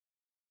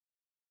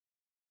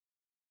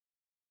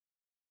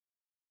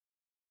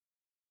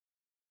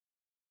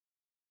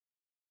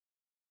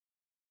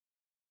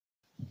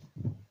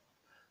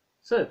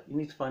So you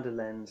need to find a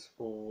lens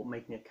for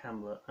making a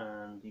camera,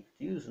 and you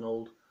could use an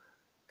old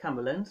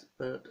camera lens,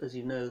 but as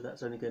you know,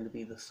 that's only going to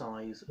be the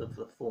size of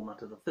the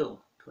format of the film,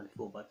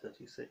 24 by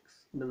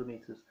 36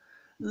 millimeters.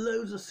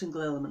 Loads of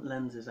single element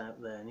lenses out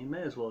there, and you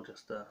may as well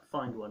just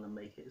find one and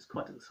make it. It's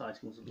quite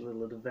exciting as a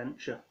little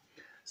adventure.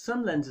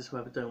 Some lenses,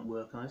 however, don't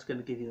work, and I'm just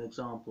going to give you an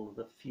example of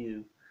a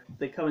few.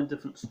 They come in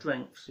different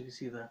strengths. You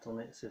see that on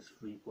it, it says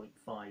 3.5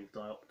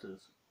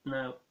 diopters.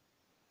 Now,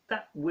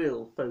 that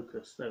will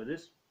focus, there it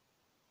is,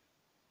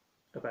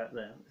 about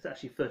there. It's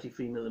actually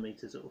 33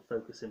 millimeters, it will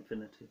focus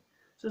infinity.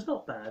 So it's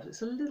not bad,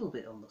 it's a little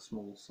bit on the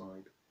small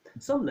side.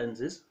 Some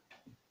lenses,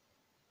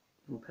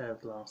 from a pair of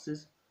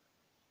glasses,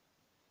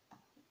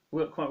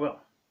 work quite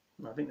well.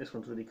 And I think this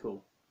one's really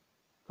cool.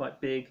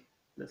 Quite big,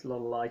 there's a lot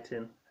of light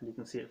in, and you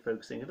can see it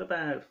focusing at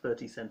about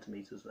 30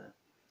 centimeters there.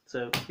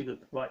 So you could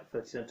write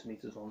 30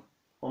 centimeters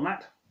on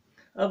that.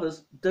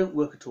 Others don't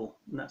work at all,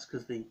 and that's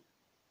because the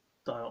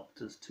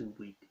diopter's too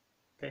weak.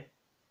 Okay,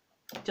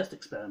 just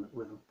experiment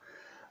with them.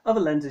 Other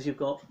lenses you've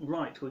got,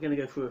 right, we're going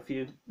to go through a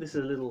few. This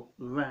is a little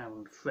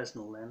round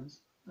Fresnel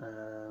lens,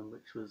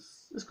 which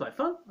was quite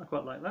fun. I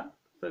quite like that.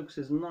 Focus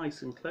is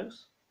nice and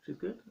close, which is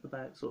good,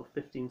 about sort of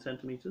 15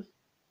 centimeters.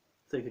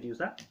 So you could use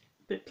that.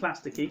 A bit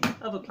plasticky.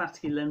 Other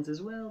plasticky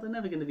lenses, well, they're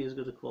never going to be as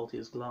good a quality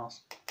as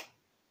glass.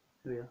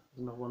 Here we are,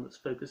 there's another one that's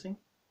focusing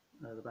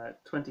at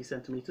about 20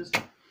 centimeters.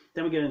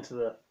 Then we go into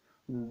the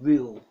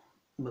real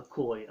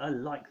McCoy. I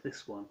like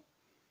this one.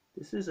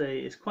 This is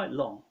it's quite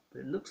long, but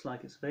it looks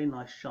like it's a very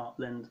nice sharp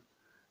lens,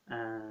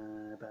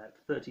 about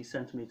 30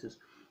 centimeters.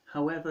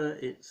 However,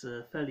 it's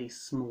a fairly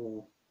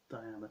small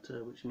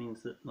diameter, which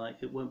means that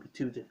it won't be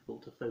too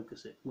difficult to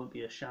focus it. It won't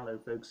be a shallow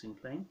focusing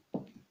plane.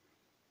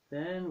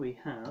 Then we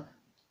have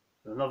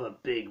another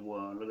big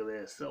one. Look at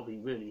this. That'll be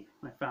really,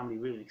 my family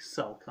really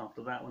sulk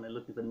after that when they're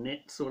looking for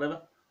nits or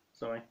whatever.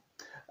 Sorry.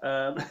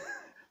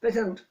 They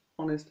don't,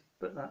 honest,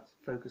 but that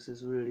focus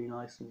is really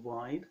nice and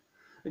wide.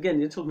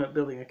 Again, you're talking about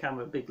building a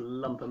camera, a big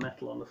lump of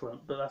metal on the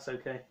front, but that's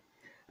okay.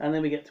 And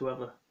then we get to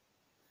other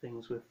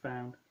things we've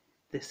found.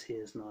 This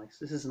here is nice.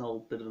 This is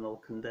an bit of an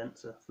old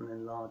condenser from an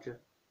enlarger.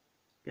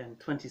 Again,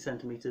 20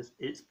 centimeters.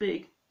 It's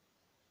big,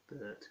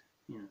 but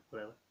you know,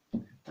 whatever.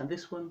 And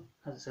this one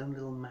has its own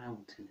little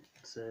mount in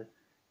it. So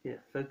yeah,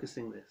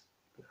 focusing this.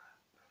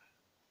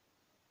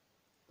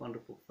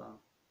 Wonderful fun.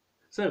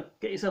 So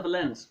get yourself a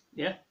lens.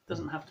 Yeah,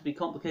 doesn't have to be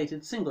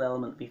complicated. Single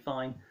element be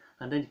fine,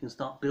 and then you can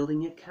start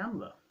building your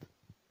camera.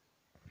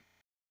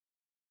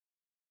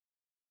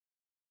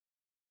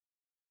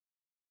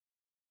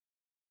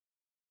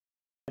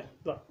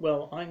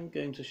 Well, I'm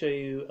going to show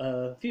you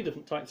a few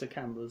different types of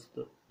cameras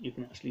that you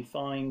can actually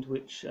find,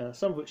 which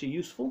some of which are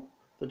useful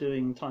for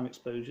doing time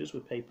exposures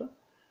with paper,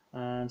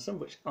 and some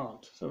of which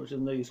aren't, some of which are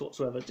no use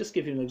whatsoever. Just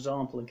give you an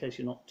example in case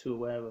you're not too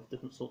aware of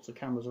different sorts of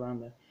cameras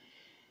around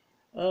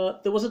there.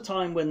 There was a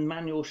time when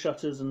manual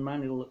shutters and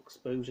manual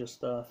exposure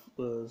stuff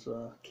was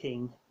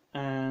king,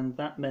 and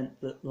that meant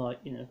that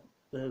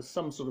there's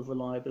some sort of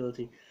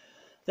reliability.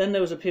 Then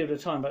there was a period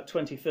of time, about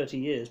 20-30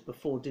 years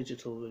before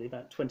digital, really,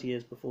 about 20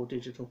 years before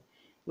digital,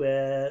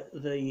 where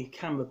the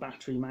camera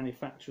battery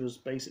manufacturers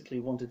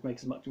basically wanted to make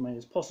as much money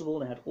as possible.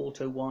 They had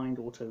auto wind,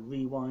 auto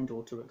rewind,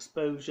 auto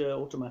exposure,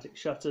 automatic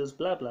shutters,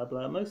 blah blah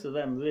blah. Most of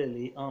them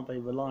really aren't very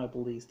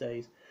reliable these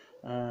days.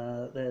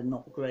 They're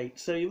not great.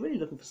 So you're really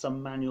looking for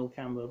some manual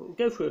camera. But we'll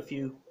go through a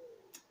few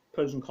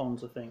pros and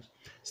cons of things.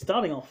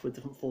 Starting off with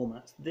different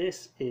formats.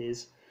 This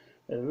is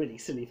a really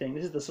silly thing.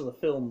 This is the sort of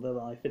film that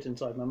I fit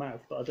inside my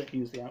mouth, but I don't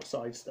use the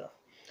outside stuff.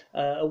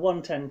 A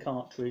 110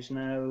 cartridge.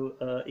 Now,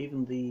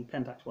 even the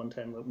Pentax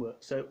 110 won't work.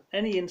 So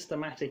any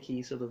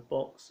Instamatic-y sort of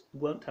box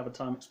won't have a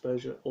time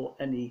exposure or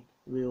any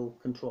real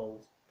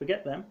controls.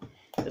 Forget them.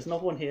 There's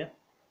another one here.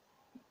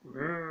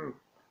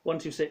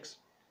 126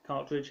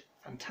 cartridge.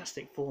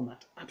 Fantastic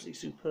format. Absolutely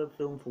superb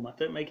film format.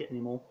 Don't make it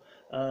anymore.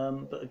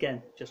 But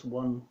again, just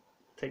one.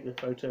 Take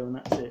the photo and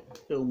that's it. The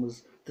film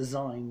was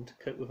designed to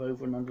cope with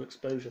over and under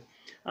exposure.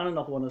 And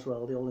another one as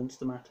well, the old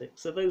Instamatic.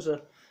 So those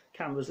are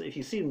cameras that if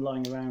you see them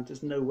lying around,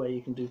 there's no way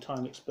you can do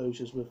time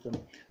exposures with them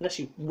unless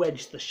you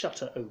wedge the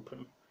shutter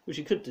open, which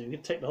you could do. You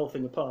could take the whole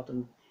thing apart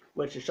and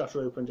wedge the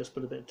shutter open, just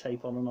put a bit of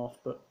tape on and off,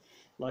 but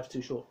life's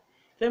too short.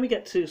 Then we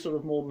get to sort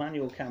of more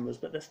manual cameras,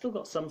 but they've still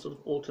got some sort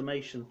of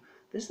automation.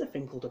 This is a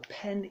thing called a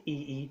Pen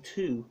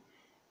EE2.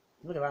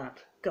 Look at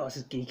that. God, this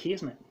is geeky,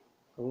 isn't it?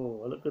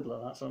 Oh, I look good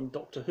like that, so I'm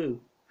Doctor Who.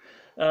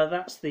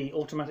 That's the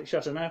automatic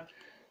shutter.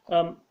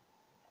 Now,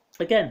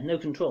 again, no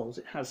controls.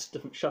 It has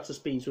different shutter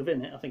speeds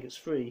within it. I think it's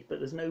free, but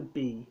there's no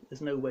B.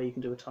 There's no way you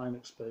can do a time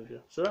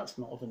exposure. So that's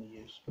not of any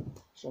use.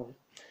 Sorry.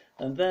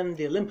 And then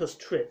the Olympus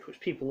Trip, which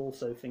people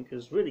also think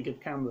is really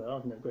good camera.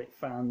 I'm a great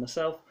fan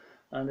myself,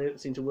 and they don't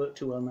seem to work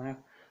too well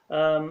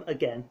now.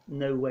 Again,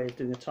 no way of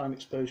doing a time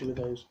exposure with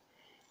those.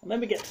 And then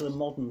we get to the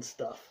modern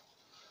stuff.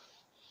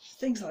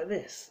 Things like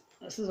this.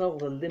 This is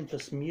old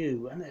Olympus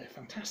Mew, and they're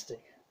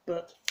fantastic.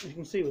 But as you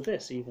can see with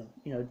this even,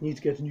 need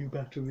to get a new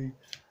battery.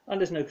 And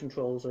there's no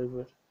controls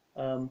over it.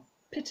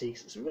 pity.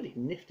 It's a really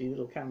nifty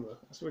little camera.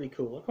 It's really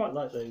cool. I quite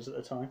like those at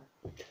the time.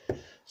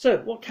 So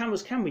what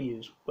cameras can we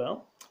use?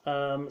 Well,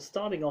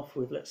 starting off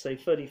with, let's say,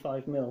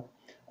 35mm.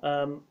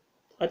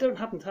 I don't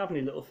happen to have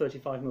any little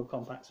 35mm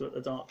compacts at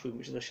the darkroom,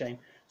 which is a shame.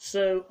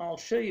 So I'll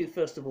show you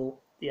first of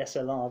all the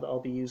SLR that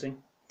I'll be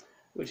using,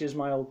 which is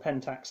my old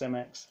Pentax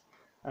MX,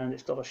 and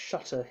it's got a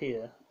shutter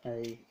here,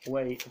 a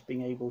way of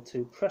being able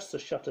to press the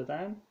shutter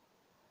down,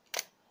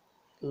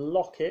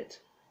 lock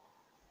it,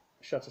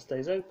 shutter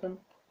stays open,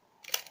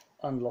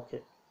 unlock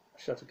it,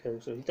 shutter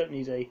goes. So you don't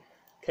need a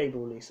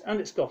cable release, and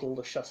it's got all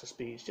the shutter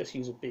speeds. Just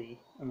use a B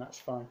and that's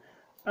fine.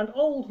 And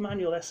old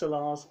manual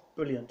SLRs,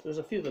 brilliant. There's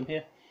a few of them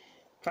here.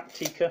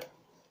 Praktika,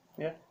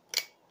 yeah,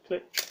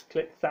 click,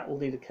 click. That will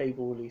need a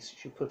cable release. You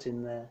should put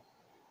in there,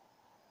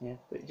 yeah.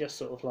 But you just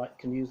sort of like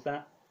can use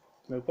that,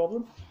 no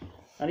problem.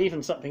 And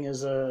even something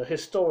as a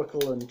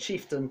historical and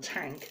chieftain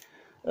tank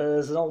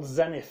as an old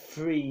Zenith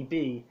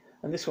 3B.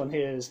 And this one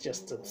here is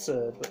just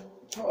absurd, but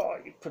oh,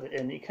 you put it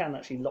in, you can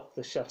actually lock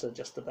the shutter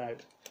just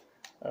about.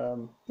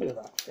 Look at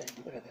that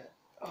thing, look at it.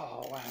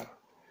 Oh wow,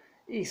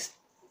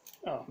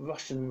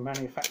 Russian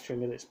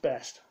manufacturing at its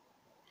best.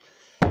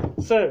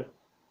 So,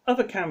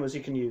 other cameras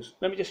you can use.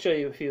 Let me just show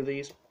you a few of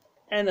these.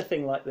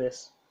 Anything like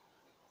this.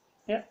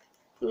 Yeah,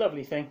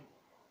 lovely thing.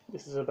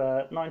 This is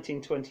about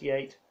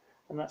 1928,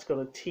 and that's got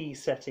a T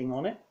setting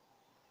on it,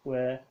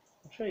 where,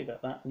 I'll show you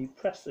about that, and you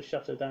press the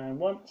shutter down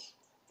once,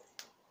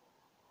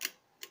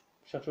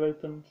 shutter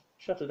opens,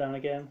 shutter down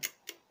again,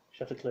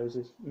 shutter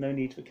closes. No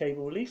need for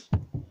cable release.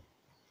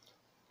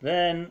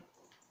 Then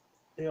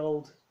the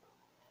old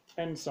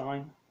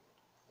Ensign.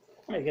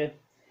 There you go.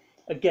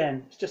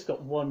 Again, it's just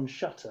got one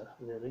shutter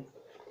really,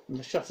 and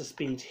the shutter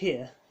speed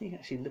here, you can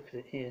actually look at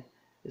it here,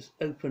 is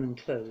open and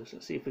close.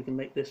 Let's see if we can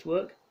make this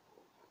work.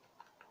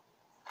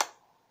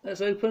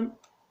 Let's open,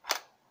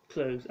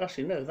 close.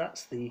 Actually no,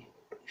 that's the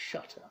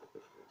shutter.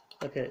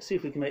 Okay, let's see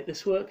if we can make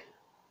this work.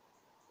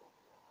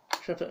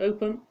 Shutter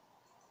open,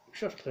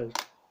 shutter close.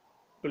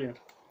 Brilliant.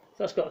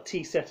 So that's got a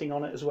T setting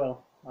on it as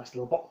well. Nice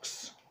little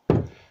box.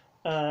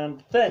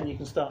 And then you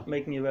can start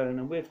making your own,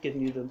 and we've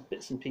given you the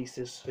bits and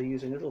pieces for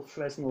using a little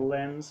Fresnel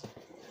lens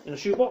in a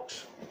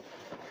shoebox.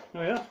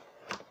 There we are.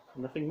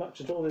 Nothing much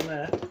at all in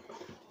there.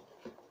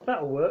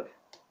 That'll work,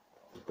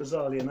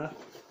 bizarrely enough.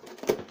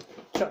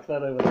 Chuck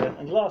that over there.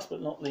 And last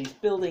but not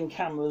least, building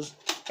cameras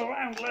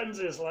around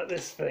lenses like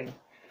this thing.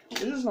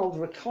 This is an old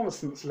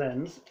reconnaissance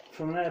lens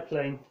from an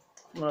airplane,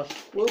 from a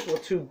World War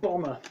II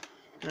bomber.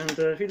 And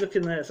if you look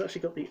in there, it's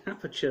actually got the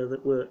aperture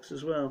that works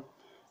as well.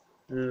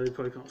 You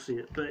probably can't see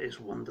it, but it's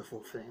a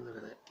wonderful thing. Look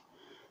at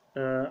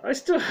it. I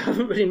still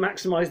haven't really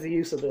maximised the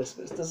use of this,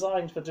 but it's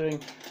designed for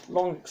doing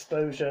long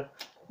exposure,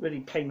 really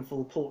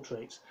painful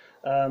portraits,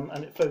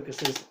 and it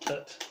focuses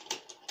at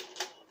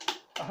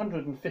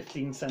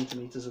 115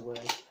 centimetres away.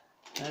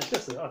 And it's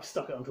just that I've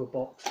stuck it onto a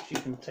box, which you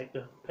can take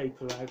the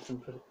paper out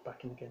and put it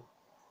back in again.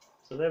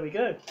 So there we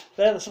go.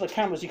 They're the sort of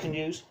cameras you can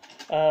use.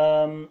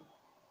 Again,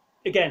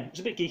 it's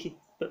a bit geeky,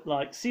 but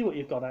like, see what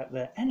you've got out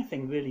there.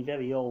 Anything really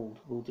very old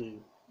will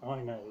do. I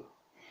know.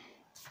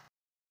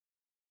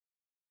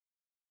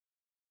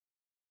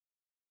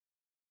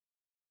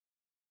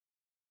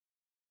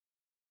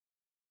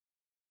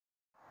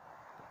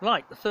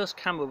 Right, the first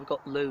camera we've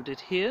got loaded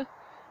here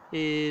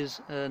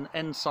is an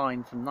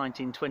Ensign from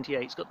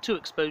 1928. It's got two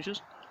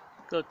exposures.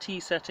 It's got a T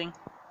setting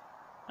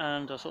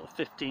and a sort of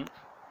 15th.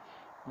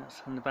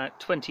 That's in about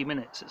 20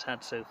 minutes it's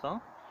had so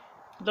far.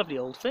 Lovely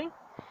old thing.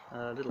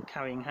 A little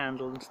carrying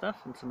handle and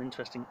stuff, and some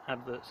interesting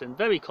adverts in.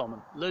 Very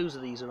common. Loads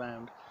of these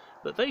around.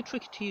 But very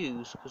tricky to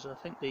use, because I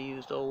think they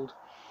used old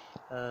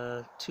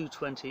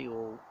 220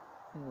 or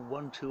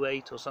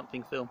 128 or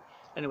something film.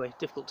 Anyway,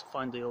 difficult to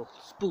find the old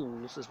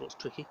spools is what's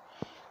tricky.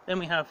 Then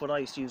we have what I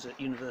used to use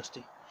at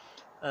university.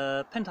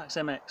 Pentax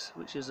MX,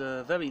 which is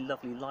a very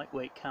lovely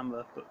lightweight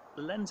camera, but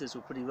the lenses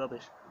were pretty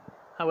rubbish.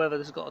 However,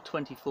 this has got a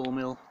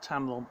 24mm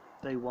Tamron,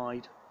 very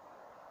wide,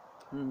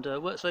 and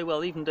works very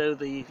well, even though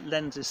the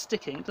lens is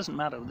sticking. It doesn't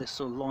matter with this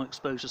sort of long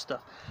exposure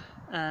stuff.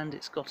 And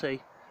it's got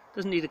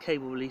doesn't need a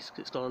cable release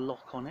because it's got a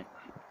lock on it.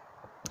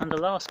 And the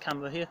last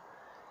camera here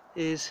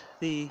is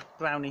the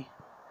Brownie,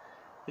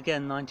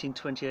 again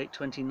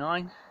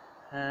 1928-29,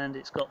 and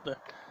it's got the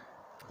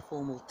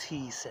formal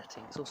T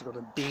setting. It's also got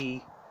a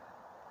B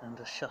and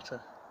a shutter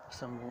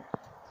somewhat.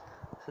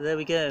 So there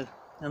we go.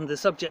 And the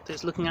subject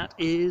it's looking at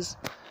is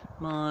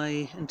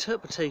my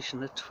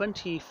interpretation, the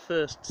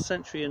 21st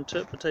century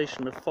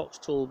interpretation of Fox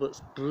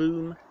Talbot's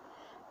Broom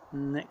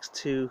Next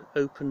to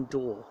Open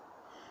Door.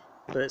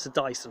 But it's a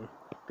Dyson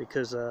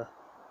because,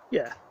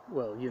 yeah,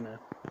 well, you know,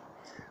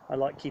 I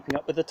like keeping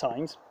up with the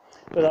times.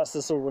 But that's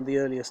the sort of one of the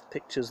earliest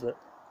pictures that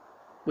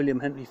William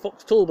Henry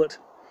Fox Talbot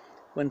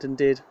went and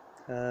did,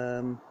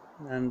 and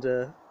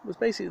was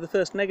basically the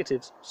first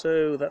negatives.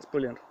 So that's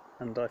brilliant,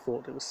 and I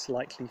thought it was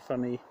slightly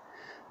funny.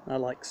 I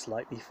like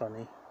slightly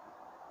funny.